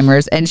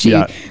mimosheimers, and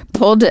she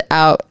pulled it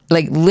out,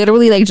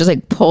 literally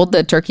just pulled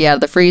the turkey out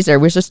of the freezer.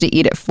 We were supposed to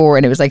eat at 4,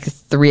 and it was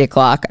 3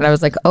 o'clock. And I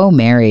was like, oh,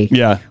 Mary.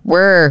 Yeah.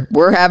 We're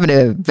having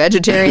a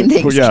vegetarian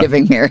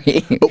Thanksgiving, Mary.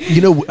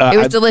 It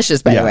was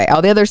delicious, by the way.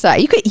 On the other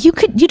side,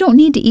 you don't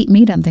need to eat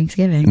meat on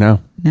Thanksgiving. No.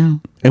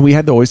 And we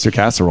had the oyster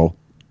casserole.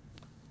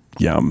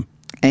 Yum.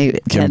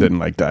 Kim didn't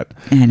like that.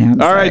 I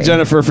know. All right,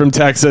 Jennifer from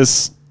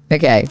Texas.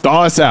 Okay.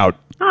 Thaw us out.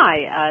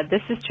 Hi,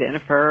 this is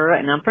Jennifer,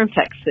 and I'm from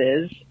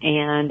Texas,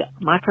 and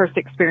my first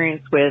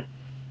experience with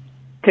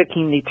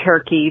cooking the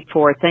turkey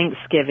for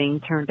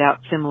Thanksgiving turned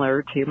out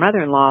similar to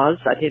mother-in-law's.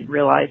 I didn't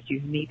realize you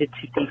needed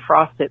to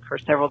defrost it for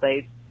several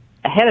days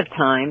ahead of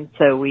time,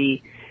 so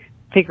we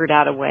figured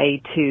out a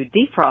way to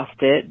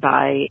defrost it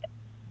by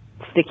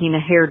sticking a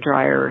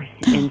hairdryer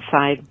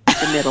inside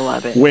the middle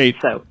of it. Wait.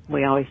 So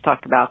we always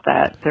talk about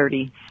that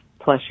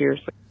 30-plus years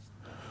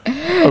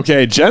ago.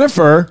 Okay,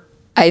 Jennifer.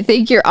 I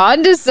think you're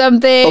onto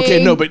something.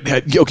 Okay, no, but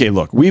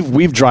look,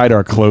 we've dried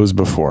our clothes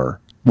before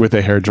with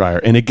a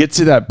hairdryer, and it gets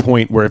to that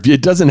point where if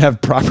it doesn't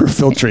have proper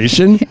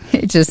filtration,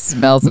 it just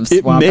smells of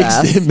swamp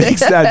ass. It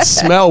makes that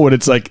smell when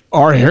it's like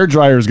our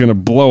hairdryer is going to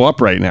blow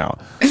up right now.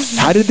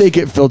 How did they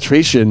get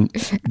filtration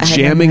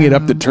jamming it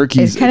up the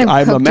turkeys? Kind of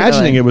I'm cooked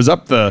imagining it it was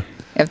up the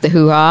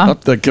hoo-ha.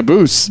 up the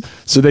caboose.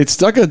 So they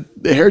stuck a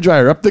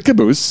hairdryer up the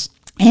caboose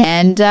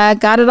and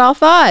got it all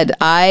thawed.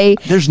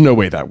 There's no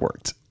way that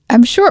worked.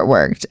 I'm sure it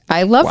worked.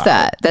 I love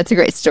that. That's a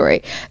great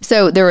story.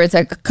 So there was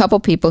a couple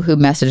people who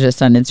messaged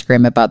us on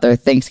Instagram about their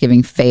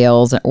Thanksgiving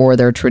fails or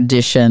their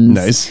traditions.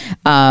 Nice.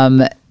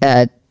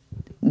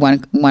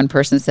 One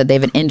person said they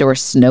have an indoor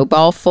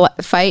snowball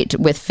fight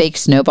with fake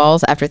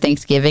snowballs after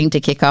Thanksgiving to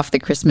kick off the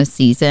Christmas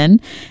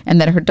season, and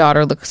that her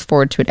daughter looks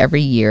forward to it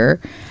every year.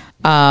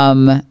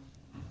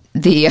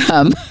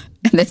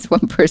 And this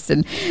one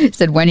person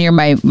said, one year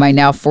my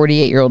now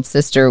 48-year-old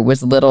sister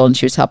was little and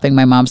she was helping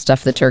my mom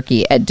stuff the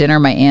turkey. At dinner,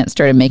 my aunt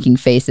started making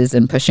faces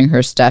and pushing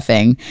her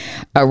stuffing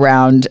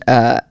around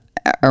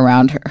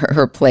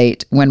her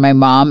plate. When my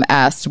mom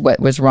asked what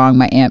was wrong,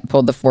 my aunt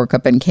pulled the fork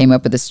up and came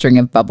up with a string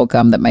of bubble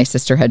gum that my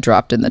sister had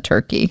dropped in the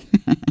turkey.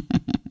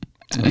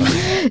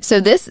 So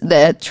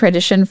the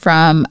tradition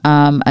from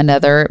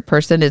another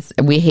person is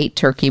we hate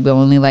turkey. We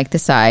only like the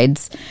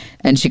sides.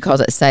 And she calls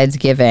it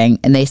sidesgiving.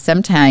 And they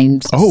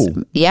sometimes...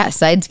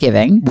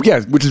 sidesgiving. Yeah,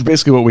 which is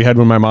basically what we had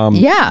when my mom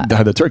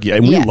had the turkey.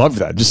 And we love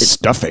that, just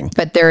stuffing.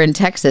 But they're in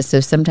Texas,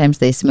 so sometimes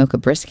they smoke a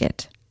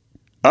brisket.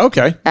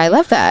 Okay. I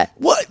love that.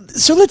 What?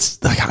 So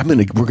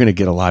we're gonna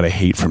get a lot of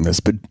hate from this,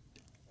 but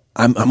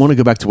I want to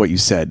go back to what you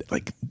said.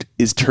 Like,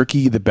 is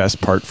turkey the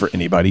best part for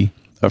anybody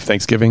of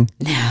Thanksgiving?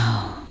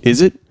 No.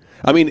 Is it?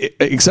 I mean,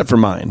 except for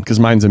mine, because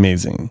mine's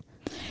amazing.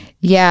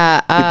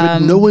 Yeah. But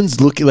no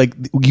one's looking like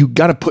you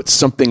got to put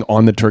something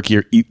on the turkey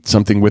or eat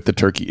something with the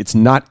turkey. It's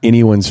not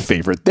anyone's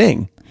favorite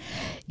thing.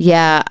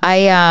 Yeah,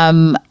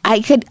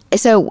 I could.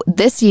 So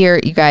this year,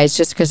 you guys,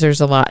 just because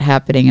there's a lot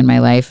happening in my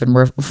life, and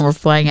we're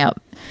flying out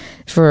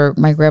for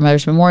my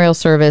grandmother's memorial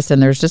service,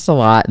 and there's just a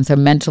lot, and so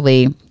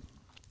mentally.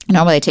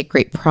 Normally I take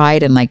great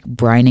pride in like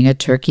brining a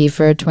turkey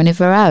for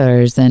 24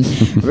 hours and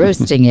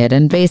roasting it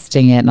and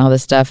basting it and all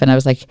this stuff. And I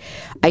was like,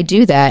 I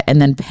do that. And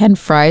then Penn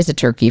fries a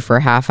turkey for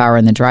a half hour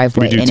in the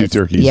driveway. We do two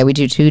turkeys. Yeah, we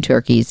do 2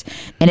 turkeys.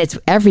 And it's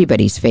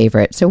everybody's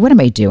favorite. So what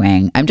am I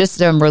doing? I'm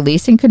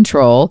releasing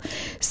control.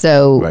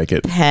 So like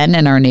it. Penn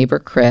and our neighbor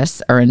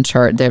Chris are in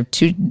charge. They have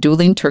 2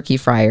 dueling turkey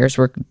fryers.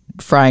 We're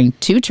frying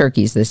 2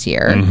 turkeys this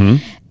year. Mm-hmm.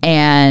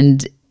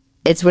 And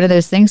it's one of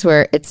those things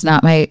where it's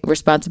not my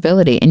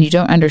responsibility, and you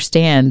don't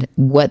understand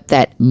what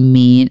that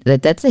means.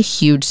 That's a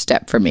huge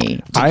step for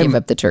me to give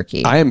up the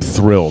turkey. I am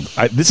thrilled.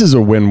 This is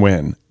a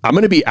win-win. I'm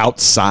going to be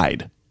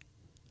outside.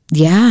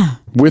 Yeah.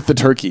 With the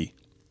turkey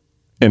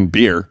and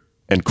beer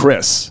and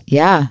Chris.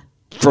 Yeah.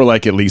 For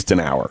like at least an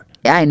hour.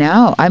 I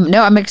know.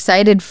 I'm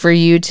excited for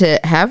you to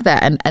have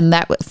that, and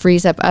that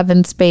frees up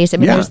oven space. I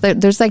mean,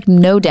 there's like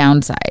no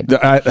downside.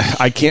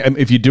 I can't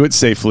if you do it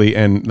safely.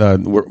 And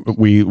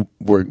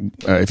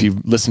if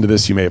you've listened to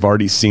this, you may have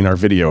already seen our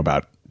video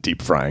about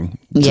deep frying.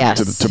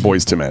 To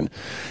Boys to Men.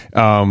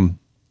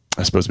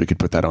 I suppose we could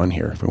put that on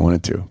here if we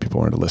wanted to.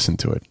 People wanted to listen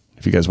to it.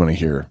 If you guys want to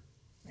hear,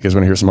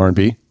 some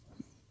R&B.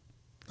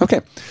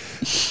 Okay,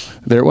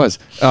 there it was.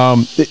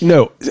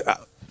 No.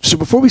 So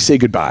before we say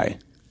goodbye.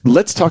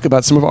 Let's talk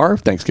about some of our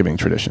Thanksgiving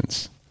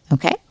traditions.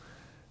 Okay.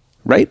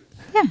 Right?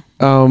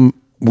 Yeah.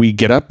 We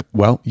get up.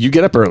 Well, you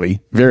get up early,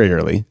 very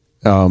early.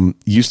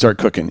 You start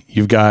cooking.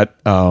 You've got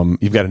an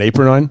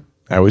apron on.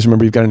 I always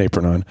remember you've got an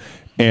apron on,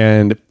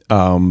 and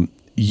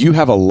you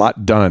have a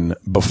lot done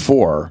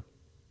before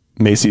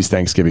Macy's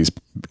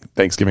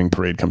Thanksgiving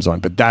parade comes on.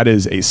 But that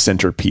is a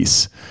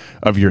centerpiece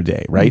of your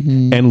day, right?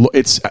 Mm-hmm. And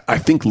I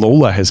think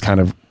Lola has kind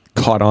of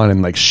caught on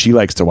and like she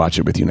likes to watch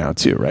it with you now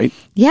too, right?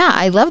 Yeah,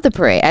 I love the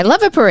parade. I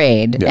love a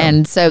parade. Yeah.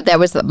 And so that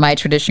was my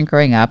tradition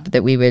growing up,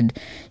 that we would,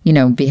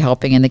 be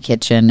helping in the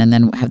kitchen and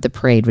then have the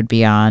parade would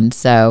be on.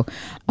 So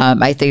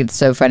I think it's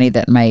so funny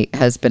that my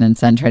husband and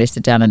son try to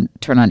sit down and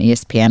turn on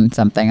ESPN or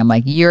something. I'm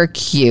like, you're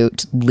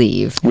cute,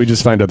 leave. We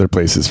just find other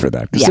places for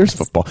that because there's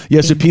football.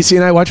 Yeah, so PC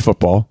and I watch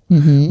football.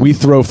 Mm-hmm. We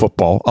throw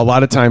football. A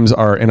lot of times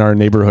in our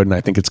neighborhood, and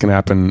I think it's going to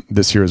happen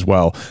this year as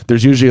well,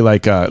 there's usually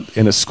like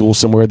in a school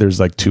somewhere, there's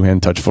like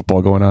 2-hand touch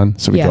football going on.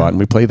 So we go out and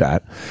we play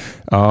that.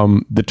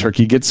 The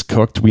turkey gets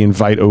cooked. We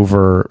invite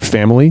over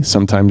family.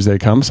 Sometimes they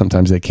come,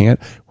 sometimes they can't.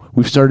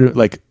 We've started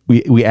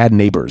we add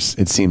neighbors,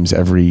 it seems,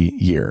 every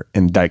year.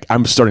 And like,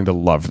 I'm starting to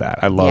love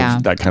that. I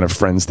love that kind of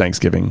friends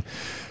Thanksgiving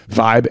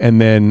vibe. And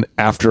then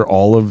after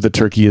all of the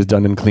turkey is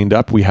done and cleaned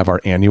up, we have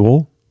our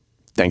annual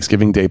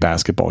Thanksgiving Day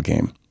basketball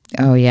game.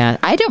 Oh yeah.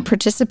 I don't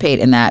participate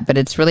in that, but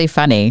it's really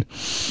funny.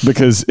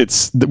 Because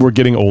we're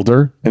getting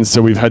older. And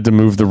so we've had to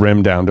move the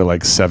rim down to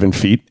like 7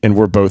 feet, and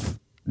we're both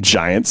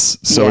giants.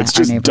 So it's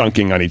just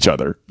dunking on each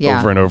other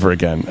over and over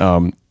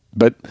again.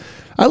 But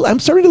I'm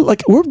starting to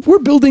we're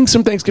building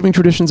some Thanksgiving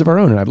traditions of our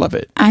own, and I love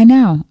it. I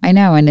know.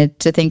 And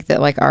to think that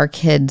like our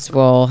kids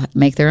will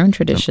make their own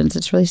traditions.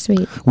 It's really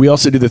sweet. We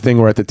also do the thing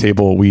where at the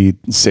table, we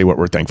say what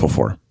we're thankful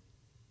for.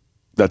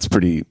 That's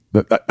pretty,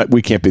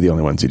 we can't be the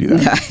only ones who do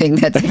that.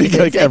 No, I think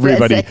like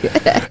everybody.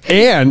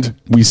 And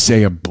we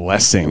say a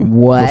blessing.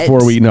 What?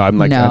 Before I'm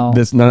like, no.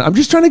 I'm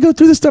just trying to go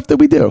through the stuff that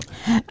we do.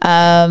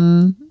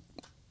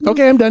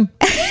 Okay, I'm done.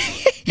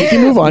 You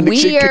can move on.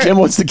 Kim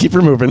wants to keep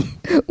her moving.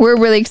 We're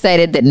really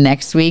excited that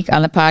next week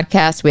on the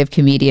podcast, we have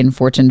comedian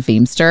Fortune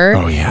Feimster.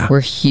 Oh, yeah.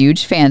 We're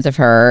huge fans of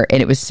her,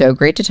 and it was so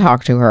great to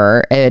talk to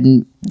her.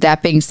 And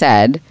that being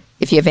said,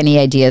 if you have any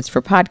ideas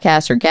for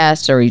podcasts or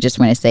guests, or you just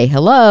want to say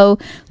hello,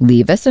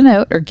 leave us a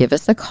note or give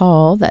us a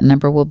call. That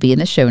number will be in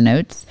the show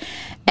notes.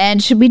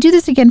 And should we do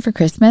this again for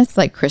Christmas,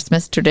 like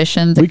Christmas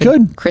traditions? We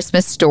could.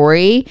 Christmas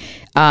story.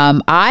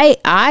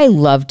 I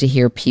love to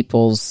hear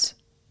people's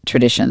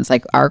traditions,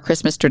 like our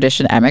Christmas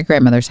tradition at my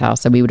grandmother's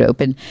house. So we would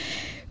open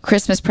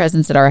Christmas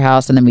presents at our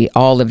house, and then we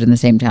all lived in the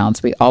same town.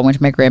 So we all went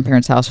to my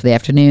grandparents' house for the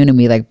afternoon, and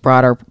we like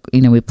brought our,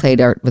 we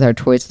played with our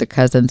toys with the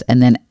cousins,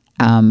 and then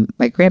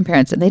my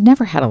grandparents, and they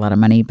never had a lot of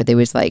money, but they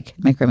was like,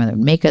 my grandmother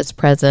would make us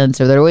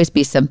presents, or there'd always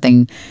be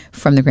something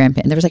from the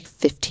grandparents. There was like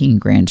 15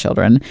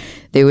 grandchildren.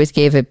 They always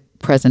gave a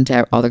present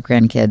to all the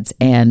grandkids,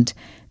 and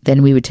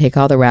then we would take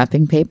all the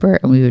wrapping paper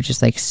and we would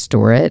just like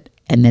store it,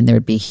 and then there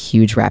would be a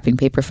huge wrapping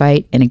paper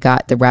fight, and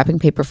the wrapping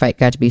paper fight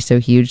got to be so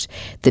huge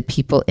that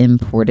people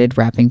imported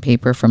wrapping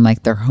paper from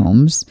like their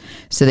homes.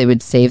 So they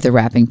would save the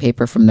wrapping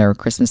paper from their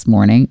Christmas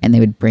morning, and they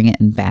would bring it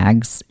in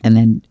bags, and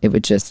then it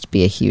would just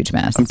be a huge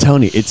mess. I'm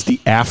telling you, it's the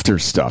after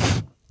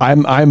stuff.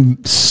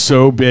 I'm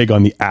so big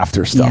on the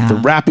after stuff. Yeah. The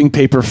wrapping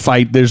paper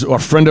fight. There's a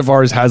friend of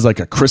ours has like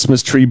a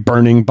Christmas tree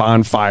burning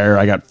bonfire.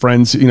 I got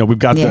friends, we've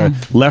got the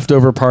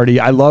leftover party.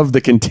 I love the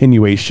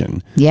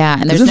continuation. Yeah,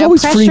 and there's no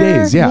always pressure. free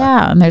days.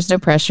 Yeah, and there's no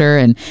pressure,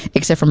 and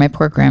except for my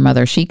poor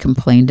grandmother, she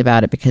complained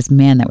about it because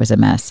man, that was a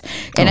mess.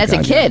 And as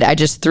a kid, I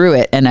just threw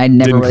it and I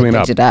never really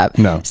picked it up.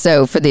 No.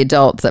 So for the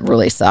adults, that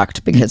really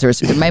sucked because there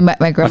was my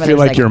grandmother. I feel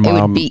was like your mom,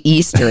 it would be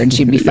Easter and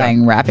she'd be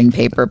finding wrapping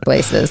paper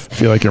places. I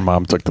feel like your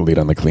mom took the lead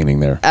on the cleaning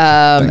there.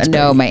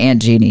 No, my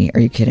Aunt Jeannie. Are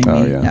you kidding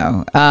me?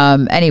 Yeah.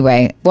 No.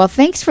 Anyway, well,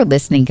 thanks for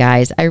listening,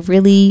 guys. I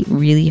really,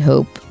 really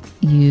hope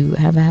you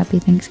have a happy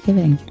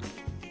Thanksgiving.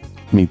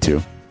 Me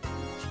too.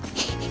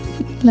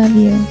 Love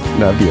you.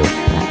 Love you.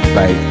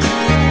 Bye.